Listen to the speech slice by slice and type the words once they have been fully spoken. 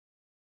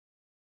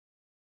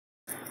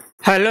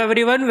Hello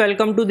everyone,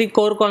 welcome to the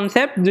core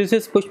concept. This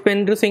is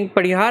Pushpendra Singh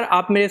Parihar.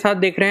 आप मेरे साथ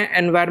देख रहे हैं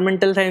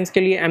एनवायरमेंटल साइंस के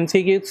लिए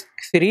एमसीक्यू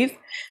सीरीज।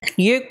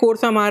 ये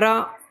कोर्स हमारा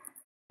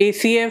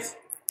एसीएफ,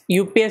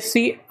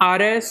 यूपीएससी,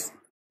 आरएस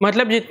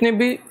मतलब जितने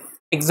भी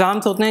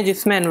एग्जाम्स होते हैं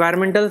जिसमें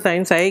एनवायरमेंटल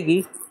साइंस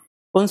आएगी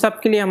उन सब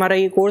के लिए हमारा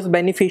ये कोर्स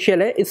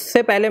बेनिफिशियल है।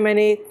 इससे पहले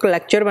मैंने एक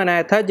लेक्चर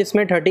बनाया था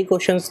जिसमें 30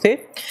 क्वेश्चंस थे।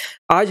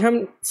 आज हम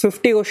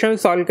 50 क्वेश्चन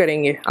सॉल्व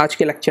करेंगे आज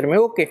के लेक्चर में।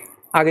 ओके,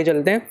 आगे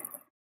चलते हैं।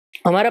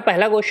 हमारा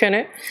पहला क्वेश्चन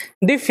है,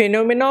 the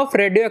phenomena of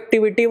radio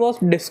activity was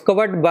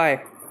discovered by.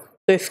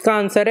 तो इसका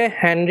आंसर है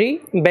हेनरी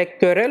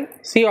बेक्वेरेल।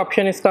 सी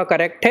ऑप्शन इसका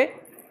करेक्ट है।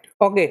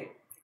 ओके,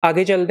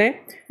 आगे चलते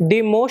हैं।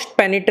 The most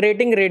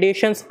penetrating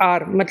radiations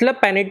are, मतलब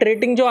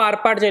पेनिट्रेटिंग जो आर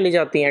पार चली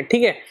जाती हैं,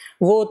 ठीक है,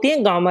 वो होती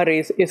है गामा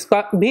रेज।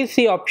 इसका भी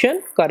सी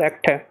ऑप्शन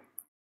करेक्ट है।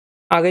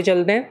 आगे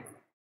चलते हैं।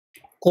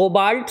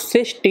 Cobalt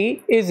 60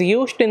 is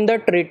used in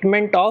the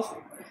treatment of.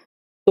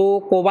 तो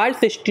कोबाल्ट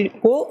 60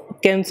 को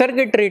कैंसर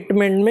के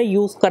ट्रीटमेंट में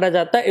यूज करा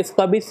जाता है।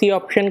 इसका भी सी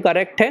ऑप्शन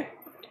करेक्ट है।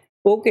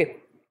 ओके,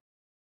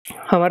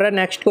 हमारा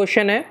नेक्स्ट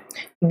क्वेश्चन है,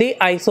 the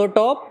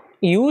isotope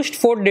used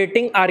for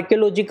dating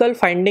archaeological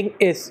finding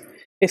is.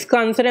 इसका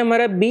आंसर है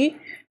हमारा बी।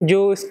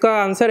 जो इसका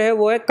आंसर है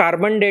वो है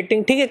कार्बन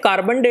डेटिंग। ठीक है,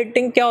 कार्बन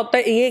डेटिंग क्या होता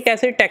है? ये एक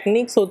ऐसी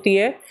टेक्निक्स होती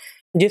है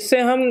जिससे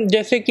हम,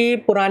 जैसे कि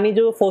पुरानी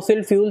जो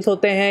फॉसिल फ्यूल्स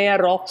होते हैं या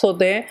रॉक्स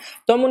होते हैं,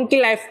 तो हम उनकी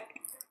लाइफ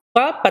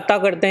का पता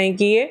करते हैं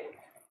कि ये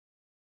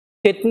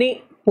कितनी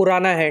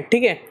पुराना है।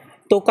 ठीक है,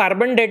 तो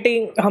कार्बन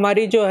डेटिंग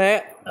हमारी जो है,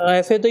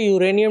 ऐसे तो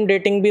यूरेनियम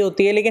डेटिंग भी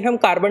होती है, लेकिन हम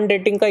कार्बन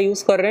डेटिंग का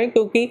यूज़ कर रहे हैं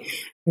क्योंकि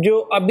जो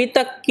अभी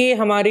तक की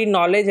हमारी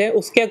नॉलेज है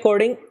उसके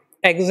अकॉर्डिंग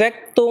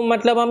एग्जैक्ट तो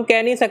मतलब हम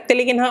कह नहीं सकते,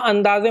 लेकिन हाँ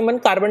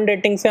अंदाजेमंद कार्बन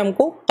डेटिंग से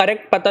हमको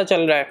करेक्ट पता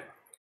चल रहा है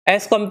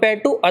as compare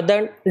to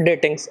other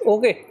datings.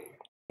 Okay,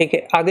 ठीक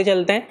है, आगे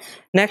चलते हैं।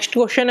 नेक्स्ट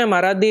क्वेश्चन है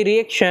हमारा, the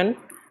reaction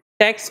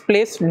takes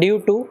place due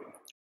to.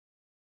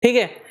 ठीक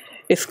है,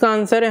 इसका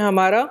आंसर है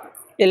हमारा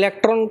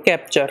इलेक्ट्रॉन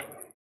कैप्चर।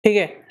 ठीक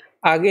है,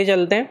 आगे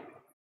चलते हैं।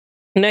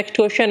 नेक्स्ट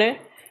क्वेश्चन है,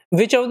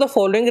 which of the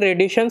following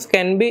radiations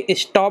can be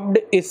stopped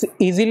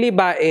easily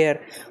by air.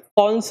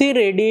 कौन सी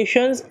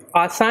रेडिएशंस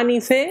आसानी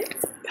से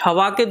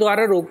हवा के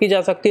द्वारा रोकी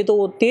जा सकती है? तो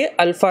होती है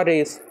अल्फा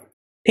रेस।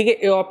 ठीक है,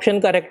 ये ऑप्शन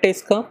करेक्ट है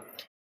इसका।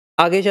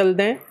 आगे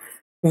चलते हैं।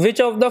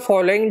 Which of the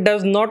following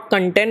does not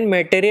contain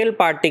material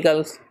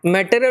particles.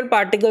 Material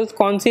particles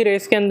कौन सी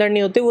रेस के अंदर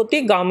नहीं होती? वो होती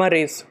है गामा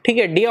रेस। ठीक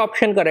है, डी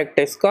ऑप्शन करेक्ट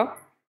है इसका।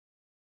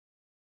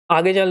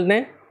 आगे चलते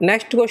हैं।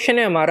 नेक्स्ट क्वेश्चन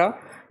है हमारा,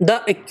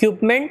 the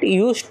equipment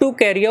used to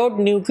carry out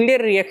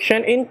nuclear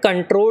reaction in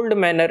controlled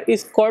manner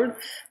is called.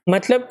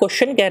 मतलब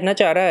क्वेश्चन कहना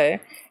चाह रहा है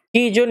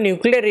कि जो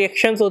न्यूक्लियर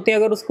रिएक्शंस होती हैं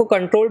अगर उसको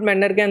कंट्रोल्ड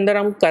मैनर के अंदर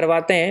हम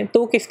करवाते हैं तो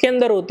वो किसके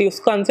अंदर होती है?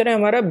 उसका आंसर है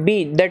हमारा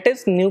B, that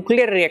is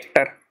nuclear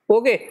reactor.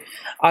 Okay,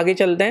 आगे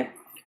चलते हैं।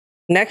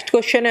 नेक्स्ट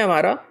क्वेश्चन है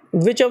हमारा,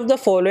 which of the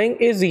following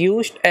is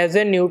used as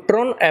a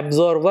neutron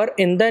absorber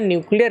in the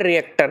nuclear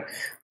reactor.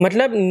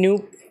 मतलब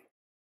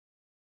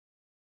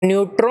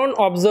neutron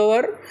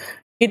observer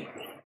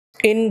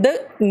in the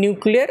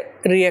nuclear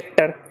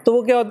reactor, तो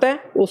वो क्या होता है?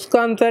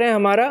 उसका आंसर है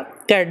हमारा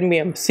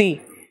कैडमियम, सी।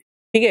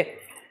 ठीक है,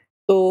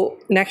 तो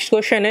नेक्स्ट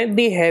क्वेश्चन है, द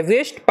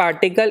हेवीएस्ट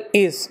पार्टिकल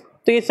इज।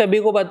 तो ये सभी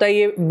को पता है,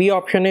 ये बी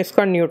ऑप्शन है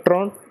इसका,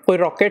 न्यूट्रॉन। कोई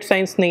रॉकेट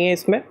साइंस नहीं है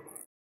इसमें।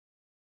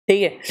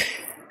 ठीक है,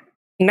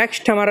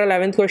 नेक्स्ट हमारा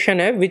 11th क्वेश्चन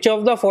है, which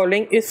of the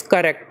following is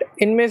correct.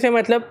 इनमें से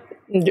मतलब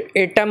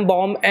atom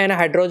bomb and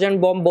hydrogen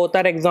bomb both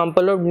are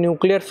example of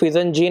nuclear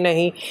fission, जी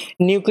नहीं।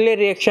 Nuclear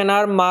reaction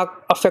are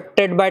mark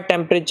affected by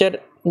temperature,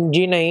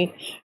 जी नहीं।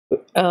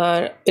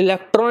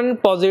 इलेक्ट्रॉन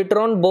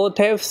पॉजिट्रॉन बोथ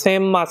है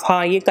सेम मास,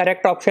 हाँ ये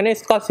correct option है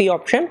इसका, सी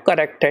ऑप्शन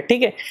करेक्ट है।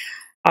 ठीक है,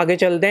 आगे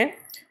चलते हैं।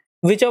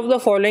 Which of the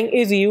following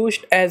is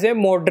used as a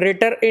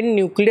moderator in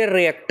nuclear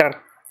reactor.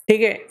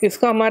 ठीक है,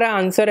 इसका हमारा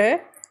आंसर है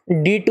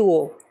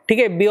D2O। ठीक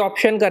है, बी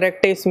ऑप्शन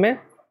करेक्ट है इसमें।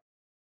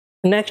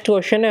 नेक्स्ट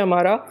क्वेश्चन है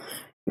हमारा,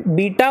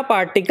 beta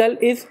particle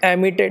is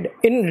emitted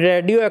in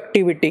radio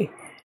activity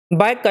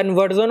by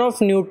conversion of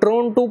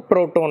neutron to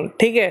proton.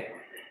 ठीक है,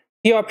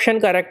 ये ऑप्शन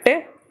करेक्ट है।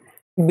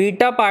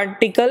 बीटा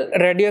पार्टिकल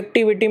रेडियो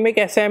एक्टिविटी में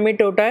कैसे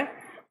एमिट होता है?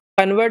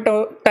 कन्वर्ट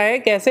होता है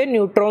कैसे?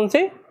 न्यूट्रॉन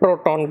से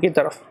प्रोटॉन की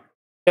तरफ।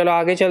 चलो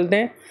आगे चलते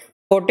हैं।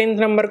 14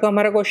 नंबर का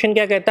हमारा क्वेश्चन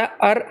क्या कहता है,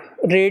 अर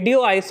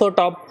radio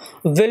isotope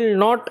will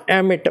not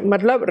emit.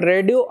 मतलब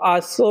रेडियो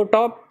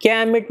आइसोटॉप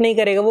क्या एमिट नहीं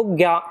करेगा? वो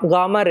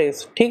गामा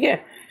रेज। ठीक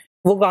है,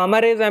 वो गामा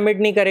रेज एमिट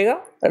नहीं करेगा,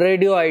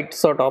 radio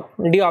isotope.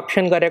 D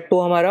option correct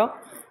हुआ हमारा।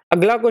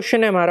 अगला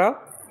क्वेश्चन है हमारा,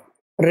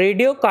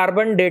 radio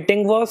carbon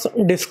dating was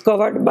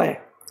discovered by.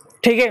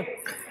 ठीक है,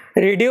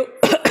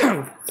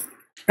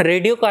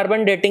 रेडियो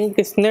कार्बन डेटिंग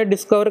किसने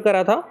डिस्कवर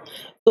करा था?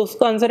 तो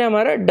उसका आंसर है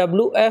हमारा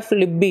WF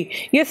लिब्बी।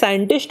 ये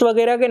साइंटिस्ट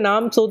वगैरह के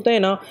नाम होते हैं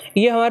ना,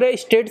 ये हमारे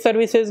स्टेट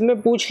सर्विसेज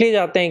में पूछ लिए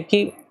जाते हैं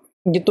कि,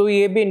 तो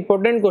ये भी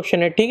इंपॉर्टेंट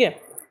क्वेश्चन है। ठीक है,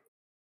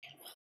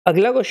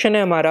 अगला क्वेश्चन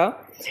है हमारा,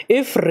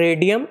 if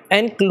radium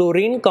and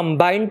chlorine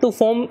combine to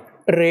form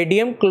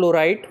radium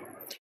chloride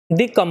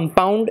the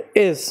compound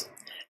is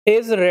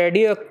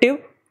radio active,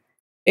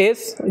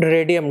 is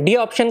radium. D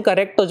option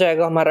correct हो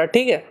जाएगा हमारा।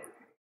 ठीक है,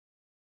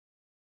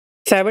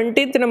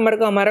 17th नंबर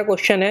का हमारा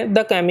क्वेश्चन है, the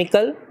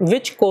chemical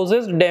which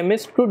causes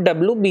damage to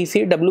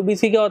WBC।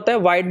 WBC क्या होता है?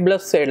 White blood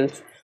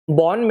cells,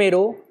 bone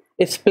marrow,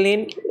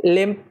 spleen,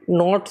 lymph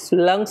nodes,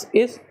 lungs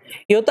is,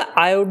 ये होता है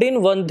आयोडीन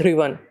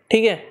 131।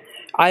 ठीक है,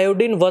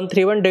 iodine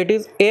 131, date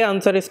is A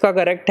answer इसका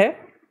करेक्ट है।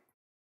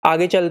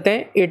 आगे चलते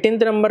हैं,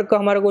 18th नंबर का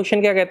हमारा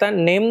क्वेश्चन क्या कहता है,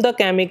 name the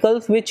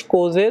chemicals which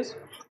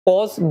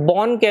cause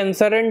bone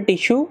cancer and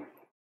tissue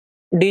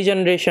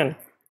degeneration.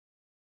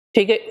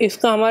 ठीक है,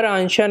 इसका हमारा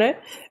आंसर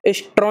है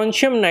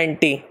स्ट्रोंशियम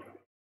 90।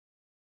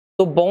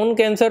 तो बोन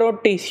कैंसर और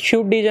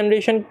टिश्यू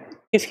डिजनरेशन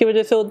किसकी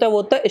वजह से होता है? वो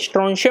होता है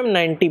स्ट्रोंशियम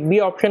 90। बी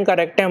ऑप्शन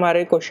करेक्ट है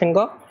हमारे क्वेश्चन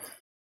का।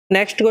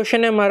 नेक्स्ट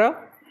क्वेश्चन है हमारा,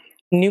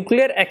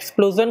 nuclear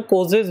explosion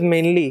causes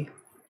mainly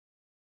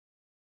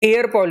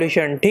air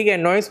pollution. ठीक है,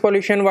 noise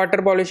pollution,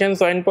 water pollution,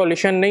 soil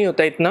pollution नहीं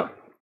होता इतना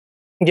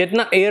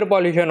जितना एयर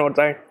पॉल्यूशन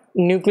होता है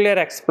न्यूक्लियर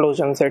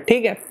एक्सप्लोजन से।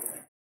 ठीक है,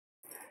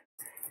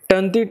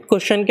 20th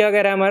क्वेश्चन क्या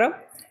कह रहा है हमारा,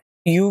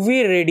 UV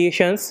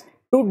radiations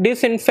to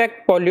disinfect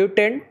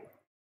polluted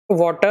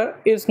water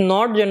is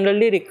not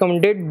generally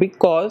recommended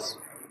because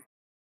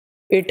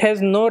it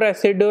has no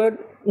residual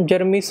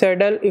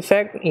germicidal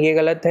effect। ये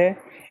गलत है।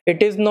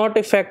 It is not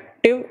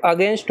effective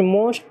against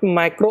most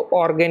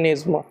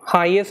microorganism।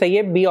 हाँ ये सही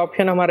है, बी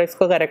ऑप्शन हमारा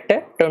इसका करेक्ट है,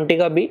 20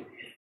 का बी।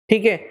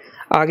 ठीक है,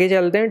 आगे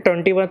चलते हैं।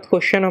 21st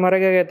क्वेश्चन हमारा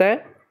क्या कहता है,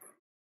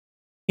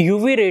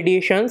 UV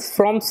radiations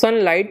from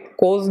sunlight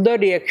cause the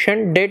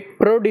reaction that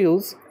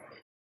produce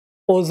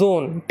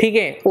ozone. ठीक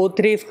है,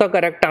 O3 इसका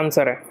करेक्ट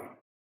आंसर है,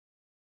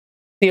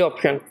 C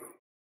option.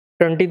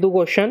 22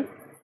 question,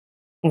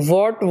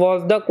 what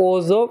was the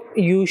cause of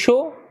यूशो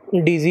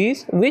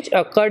disease which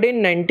occurred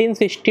in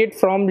 1968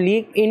 from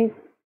leak in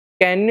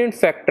canine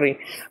factory.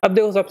 अब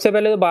देखो, सबसे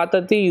पहले तो बात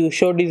आती है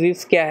यूशो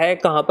डिजीज क्या है,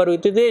 कहाँ पर हुई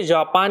थी? तो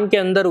जापान के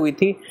अंदर हुई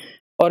थी,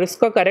 और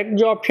इसका करेक्ट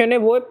जो ऑप्शन है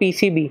वो है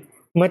PCB,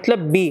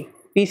 मतलब बी।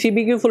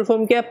 PCB की फुल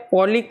फॉर्म क्या है?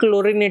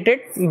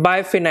 पॉलीक्लोरिनेटेड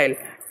बाइफिनाइल।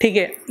 ठीक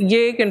है,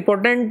 ये एक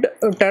इम्पोर्टेंट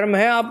टर्म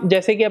है। आप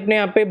जैसे कि अपने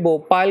यहाँ पे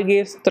भोपाल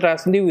गैस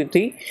त्रासदी हुई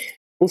थी,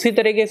 उसी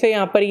तरीके से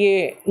यहाँ पर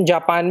ये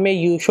जापान में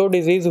यूशो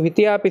डिजीज हुई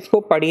थी। आप इसको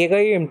पढ़िएगा,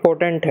 ये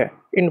इम्पोर्टेंट है,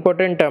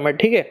 इम्पोर्टेंट टर्म है।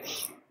 ठीक है,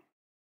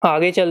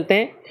 आगे चलते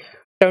हैं।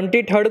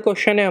 23rd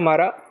क्वेश्चन है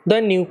हमारा, the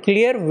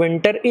nuclear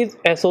winter is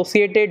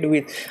associated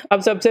with.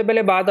 अब सबसे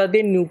पहले बात आती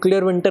है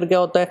न्यूक्लियर विंटर क्या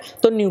होता है।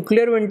 तो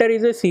nuclear winter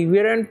is a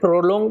severe and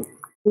prolong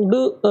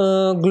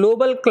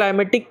global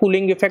climatic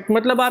cooling effect.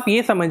 मतलब आप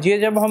ये समझिए,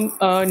 जब हम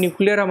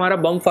न्यूक्लियर हमारा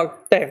बम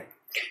फटता है,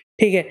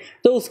 ठीक है,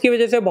 तो उसकी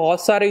वजह से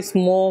बहुत सारे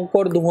स्मोक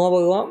और धुआं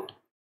वगैरह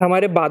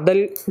हमारे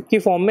बादल की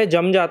फॉर्म में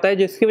जम जाता है,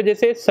 जिसकी वजह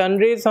से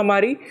सनरेज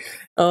हमारी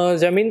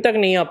ज़मीन तक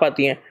नहीं आ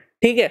पाती हैं।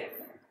 ठीक है,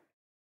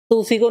 तो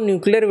उसी को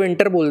न्यूक्लियर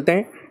विंटर बोलते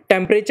हैं।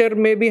 टेम्परेचर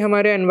में भी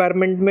हमारे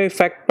एनवायरनमेंट में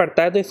इफेक्ट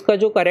पड़ता है, तो इसका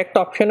जो करेक्ट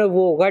ऑप्शन है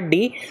वो होगा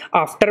D,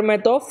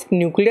 aftermath of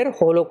nuclear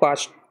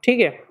Holocaust. ठीक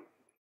है,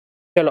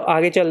 चलो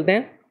आगे चलते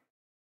हैं।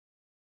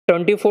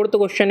 24th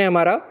क्वेश्चन है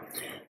हमारा,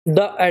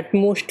 the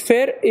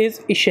atmosphere is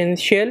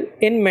essential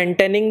in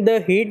maintaining the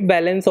heat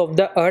balance of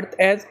the earth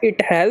as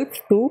it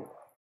helps to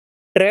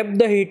trap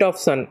the heat of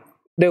सन।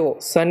 देखो,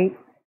 सन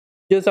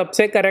जो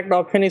सबसे करेक्ट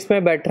ऑप्शन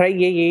इसमें बैठ रहा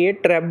है ये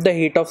ट्रैप द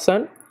हीट ऑफ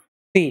सन,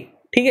 सी।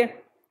 ठीक है,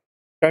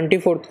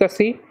 24th का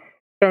सी।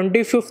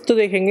 25th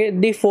देखेंगे,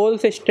 द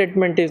फॉल्स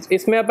स्टेटमेंट इज,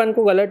 इसमें अपन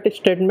को गलत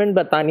स्टेटमेंट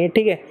बतानी है।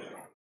 ठीक है,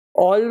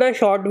 all the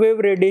short wave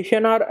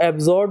radiation are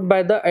absorb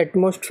by the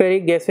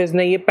atmospheric gases.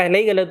 नहीं, ये पहले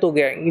ही गलत हो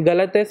गया है, ये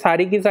गलत है।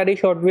 सारी की सारी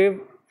short wave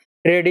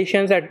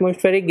radiation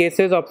atmospheric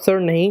gases observe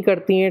नहीं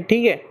करती हैं।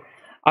 ठीक है,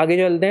 आगे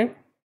चलते हैं।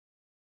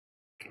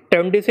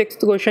 26th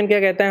क्वेश्चन क्या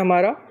कहता है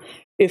हमारा,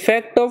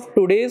 effect of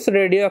today's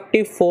radio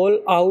active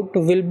fall out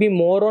will be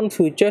more on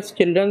futures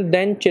children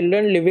then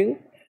children living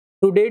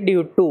today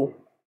due to.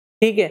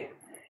 ठीक है,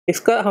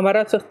 इसका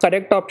हमारा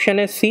करेक्ट ऑप्शन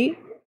है सी,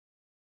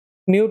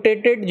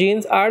 mutated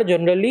genes are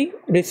generally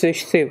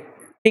recessive.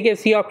 ठीक है,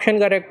 सी ऑप्शन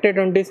करेक्ट है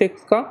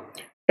 26 का।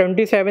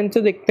 27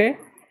 से देखते हैं,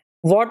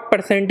 what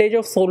percentage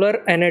of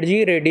solar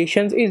energy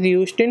radiation is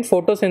used in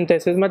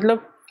photosynthesis.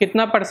 मतलब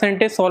कितना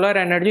परसेंटेज सोलर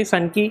एनर्जी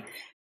सन की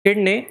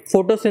किरणें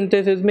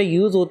फोटोसिंथेसिस में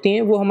यूज होती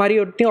हैं, वो हमारी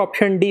होती है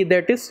ऑप्शन डी,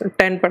 दैट इज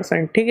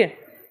 10%। ठीक है,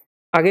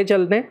 आगे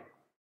चलते हैं।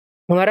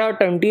 हमारा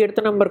 28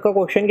 नंबर का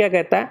क्वेश्चन क्या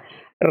कहता है,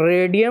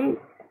 रेडियम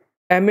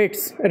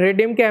एमिट्स,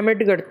 रेडियम क्या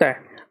एमिट करता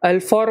है,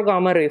 अल्फा और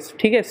गामा रेस।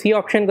 ठीक है, सी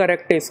ऑप्शन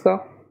करेक्ट है इसका।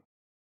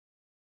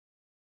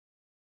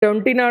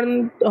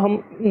 29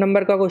 हम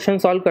नंबर का क्वेश्चन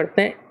सॉल्व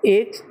करते हैं।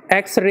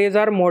 X raise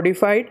are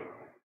modified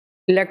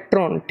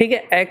electron. ठीक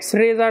है, एक्स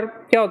रेज आर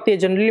क्या होती है,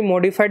 जनरली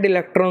मॉडिफाइड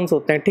इलेक्ट्रॉन्स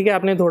होते हैं। ठीक है,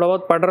 आपने थोड़ा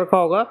बहुत पढ़ रखा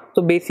होगा,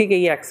 तो बेसिक है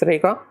ये एक्स रे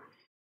का,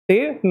 तो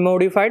ये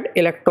मॉडिफाइड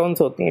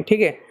इलेक्ट्रॉन्स होती हैं।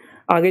 ठीक है,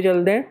 आगे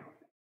चलते हैं।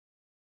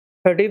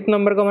 30th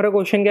नंबर का हमारा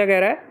क्वेश्चन क्या कह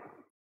रहा है,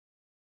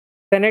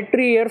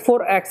 sanitary air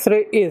for X ray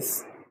is.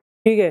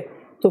 ठीक है,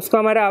 तो उसका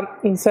हमारा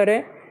आंसर है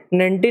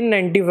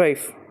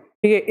 1995।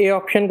 ठीक है, ए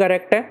ऑप्शन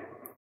करेक्ट है।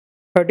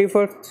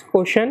 31st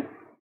question,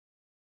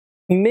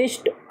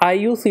 missed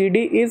IUCD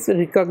is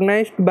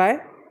recognised bye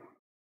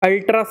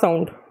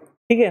ultrasound.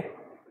 ठीक है,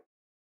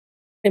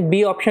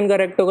 बी ऑप्शन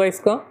करेक्ट होगा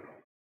इसका।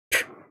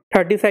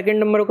 32nd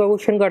नंबर का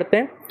क्वेश्चन करते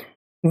हैं,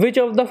 which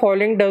of the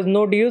following does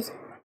not use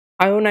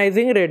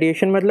ionizing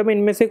radiation, मतलब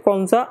इनमें से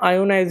कौन सा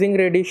आयोनाइजिंग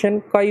रेडिएशन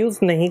का यूज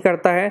नहीं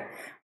करता है?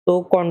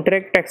 तो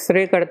कॉन्ट्रैक्ट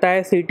एक्सरे करता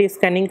है, सीटी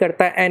स्कैनिंग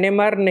करता है,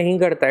 एनएमआर नहीं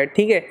करता है,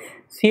 ठीक है।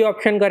 सी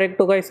ऑप्शन करेक्ट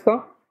होगा इसका।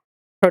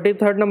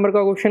 33rd नंबर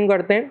का क्वेश्चन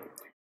करते हैं,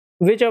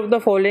 which of the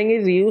following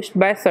is used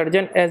by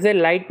surgeon as a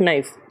light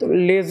knife, तो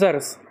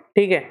लेजर्स,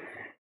 ठीक है,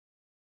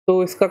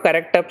 तो इसका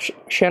करेक्ट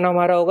ऑप्शन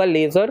हमारा होगा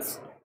लेजर्स।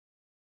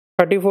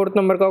 34th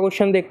नंबर का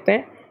क्वेश्चन देखते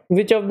हैं,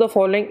 which of the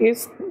following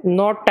is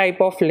not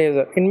type of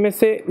laser, इनमें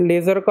से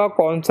लेजर का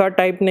कौन सा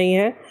टाइप नहीं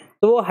है?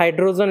 तो वो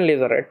हाइड्रोजन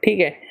लेजर है, ठीक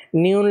है।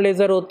 नियॉन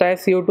लेजर होता है,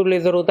 CO2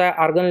 लेजर होता है,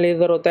 आर्गन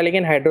लेजर होता है,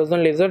 लेकिन हाइड्रोजन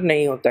लेजर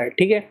नहीं होता है,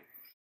 ठीक है।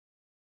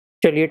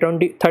 चलिए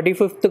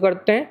 35th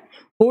करते हैं,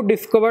 हु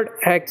डिस्कवर्ड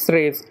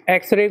एक्सरेज,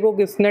 एक्सरे को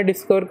किसने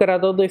डिस्कवर करा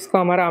था? तो इसका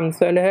हमारा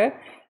आंसर है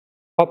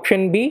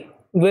ऑप्शन बी,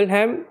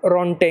 विल्हेम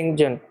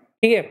रॉन्टेंगन,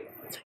 ठीक है।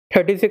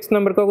 36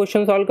 नंबर का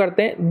क्वेश्चन सॉल्व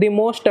करते हैं, the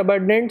most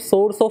abundant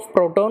source of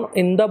proton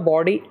in the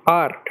body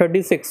are,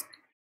 36,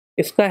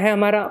 इसका है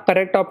हमारा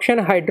करेक्ट ऑप्शन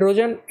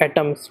हाइड्रोजन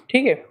एटम्स,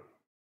 ठीक है।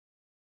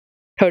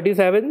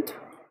 37th,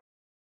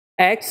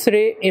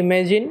 x-ray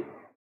imaging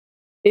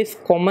is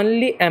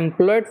commonly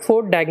employed for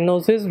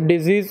diagnosis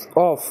disease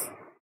of,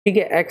 ठीक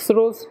है।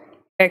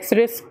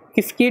 एक्सरे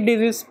किसकी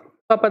डिजीज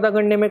का पता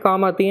करने में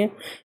काम आती हैं?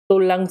 तो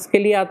लंग्स के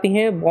लिए आती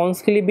हैं,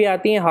 बोन्स के लिए भी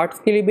आती हैं, हार्ट्स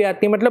के लिए भी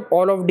आती हैं, मतलब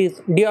all of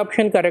D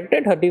option correct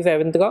है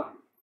 37th का।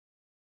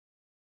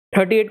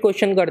 38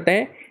 क्वेश्चन करते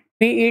हैं,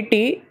 PET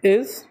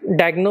is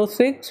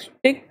diagnostic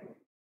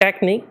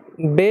technique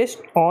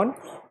based on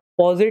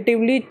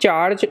positively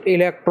charge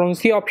electron,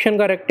 C option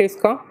correct है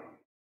इसका।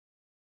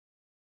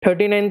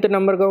 39th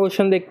नंबर का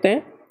क्वेश्चन देखते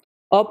हैं,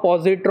 अ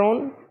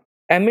positron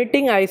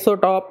emitting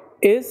isotope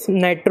is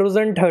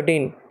nitrogen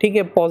 13, ठीक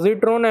है।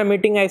 पॉजिट्रॉन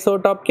एमिटिंग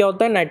आइसोटॉप क्या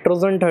होता है?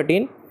 नाइट्रोजन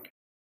 13,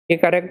 ये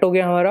करेक्ट हो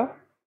गया हमारा।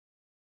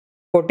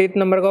 40th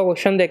नंबर का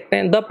क्वेश्चन देखते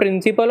हैं, the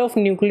principle of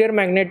nuclear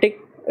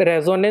magnetic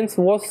resonance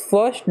was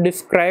first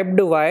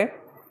described bye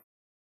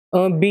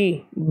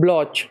B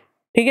blotch,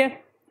 ठीक है।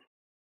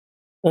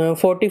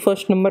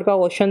 41st नंबर का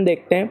क्वेश्चन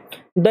देखते हैं,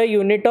 the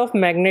unit of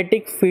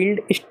magnetic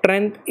field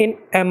strength in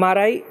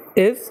MRI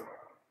is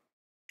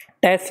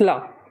Tesla,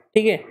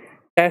 ठीक है।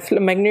 टेस्ला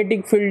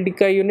मैग्नेटिक फील्ड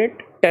का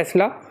unit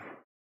Tesla.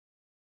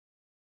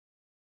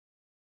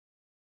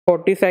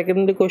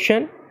 42nd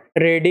question,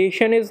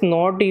 radiation is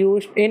not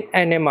used in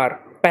NMR,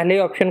 पहले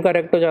option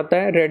correct हो जाता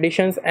है,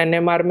 रेडिएशंस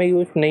NMR में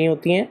यूज नहीं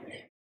होती हैं,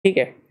 ठीक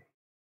है।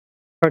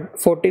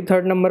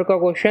 43rd नंबर का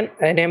question,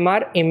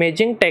 NMR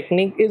imaging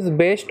technique is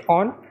based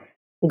on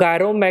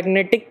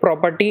gyromagnetic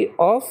property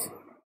of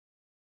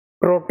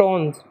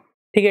protons,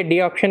 ठीक है, डी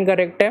ऑप्शन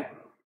करेक्ट है।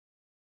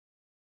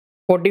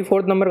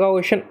 44th नंबर का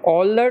question,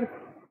 all the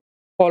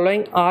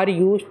following are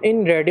used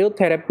in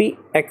radiotherapy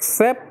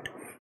accept,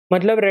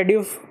 मतलब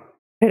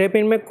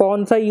रेडियोथेरेपी में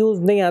कौन सा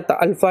यूज नहीं आता?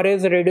 अल्फा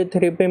रेज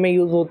रेडियोथेरेपी में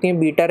यूज होती हैं,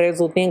 बीटा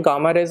रेज होती हैं,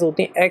 गामा रेज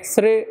होती हैं,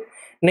 एक्सरे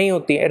नहीं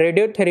होती है,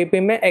 रेडियोथेरेपी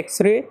में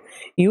एक्सरे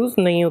यूज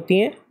नहीं होती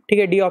हैं, ठीक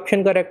है, डी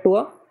ऑप्शन करेक्ट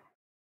हुआ।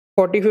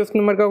 45th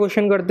नंबर का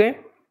क्वेश्चन करते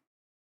हैं,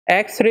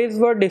 X-rays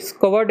were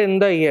discovered in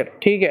the year,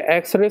 ठीक है।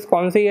 एक्स-रेज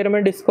कौन से ईयर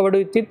में डिस्कवर्ड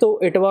हुई थी? तो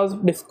इट वाज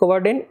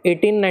डिस्कवर्ड इन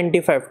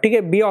 1895, ठीक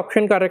है, बी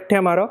ऑप्शन करेक्ट है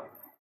हमारा।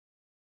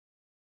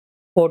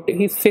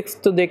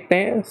 46 देखते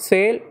हैं,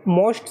 cell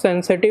most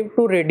sensitive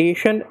to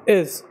radiation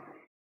is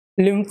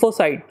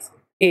lymphocytes,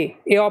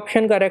 A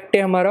option correct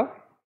है हमारा,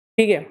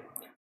 ठीक है।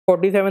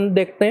 47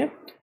 देखते हैं,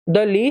 the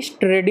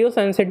least radio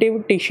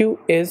sensitive tissue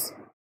is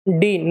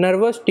D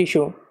nervous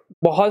tissue,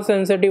 बहुत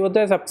सेंसिटिव होता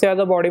है, सबसे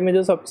ज़्यादा बॉडी में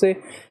जो सबसे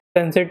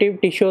सेंसिटिव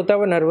टिश्यू होता है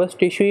वो नर्वस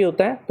टिश्यू ही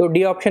होता है, तो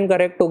डी ऑप्शन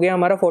करेक्ट हो गया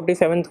हमारा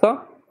 47th का।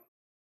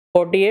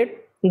 48,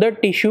 the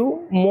tissue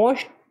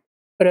most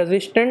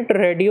resistant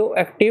radio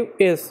active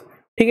is,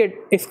 ठीक है,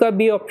 इसका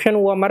बी ऑप्शन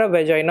हुआ हमारा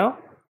वेजाइना।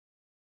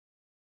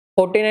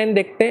 49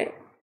 देखते हैं,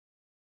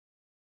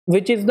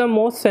 which is the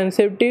most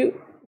sensitive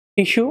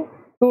tissue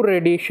to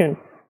radiation,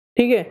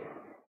 ठीक है,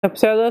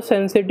 सबसे ज़्यादा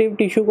सेंसिटिव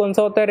टिश्यू कौन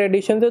सा होता है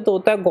रेडिएशन से? तो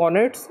होता है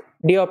गॉनेट्स,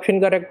 डी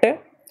ऑप्शन करेक्ट है।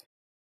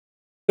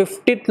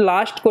 50th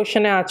लास्ट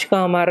क्वेश्चन है आज का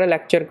हमारा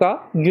लेक्चर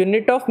का,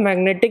 unit of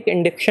magnetic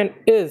induction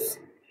is,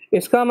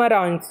 इसका हमारा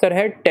आंसर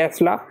है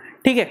टेस्ला,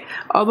 ठीक है।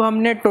 अब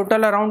हमने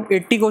टोटल अराउंड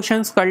 80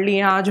 क्वेश्चंस कर लिए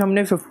हैं, आज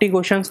हमने 50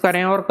 क्वेश्चंस करे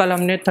हैं और कल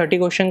हमने 30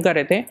 क्वेश्चन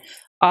करे थे।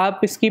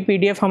 आप इसकी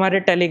PDF हमारे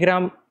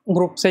टेलीग्राम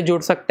ग्रुप से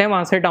जुड़ सकते हैं,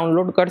 वहाँ से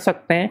डाउनलोड कर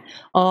सकते हैं।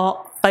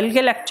 कल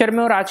के लेक्चर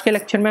में और आज के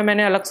लेक्चर में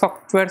मैंने अलग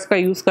सॉफ्टवेयर्स का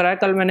यूज़ करा है,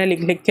 कल मैंने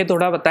लिख के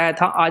थोड़ा बताया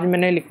था, आज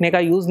मैंने लिखने का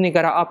यूज़ नहीं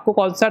करा। आपको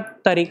कौन सा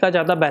तरीका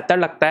ज़्यादा बेहतर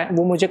लगता है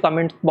वो मुझे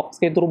कमेंट बॉक्स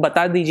के थ्रू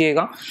बता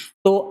दीजिएगा,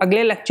 तो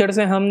अगले लेक्चर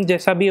से हम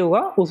जैसा भी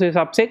होगा उस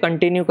हिसाब से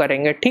कंटिन्यू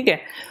करेंगे, ठीक है।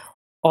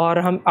 और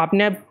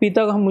आपने अभी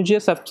तक मुझे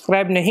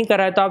सब्सक्राइब नहीं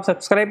करा है तो आप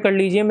सब्सक्राइब कर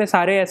लीजिए, मैं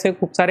सारे ऐसे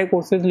खूब सारे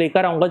कोर्सेज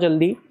लेकर आऊँगा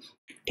जल्दी,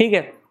 ठीक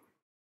है।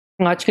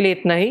 आज के लिए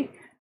इतना ही,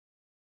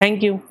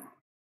 थैंक यू।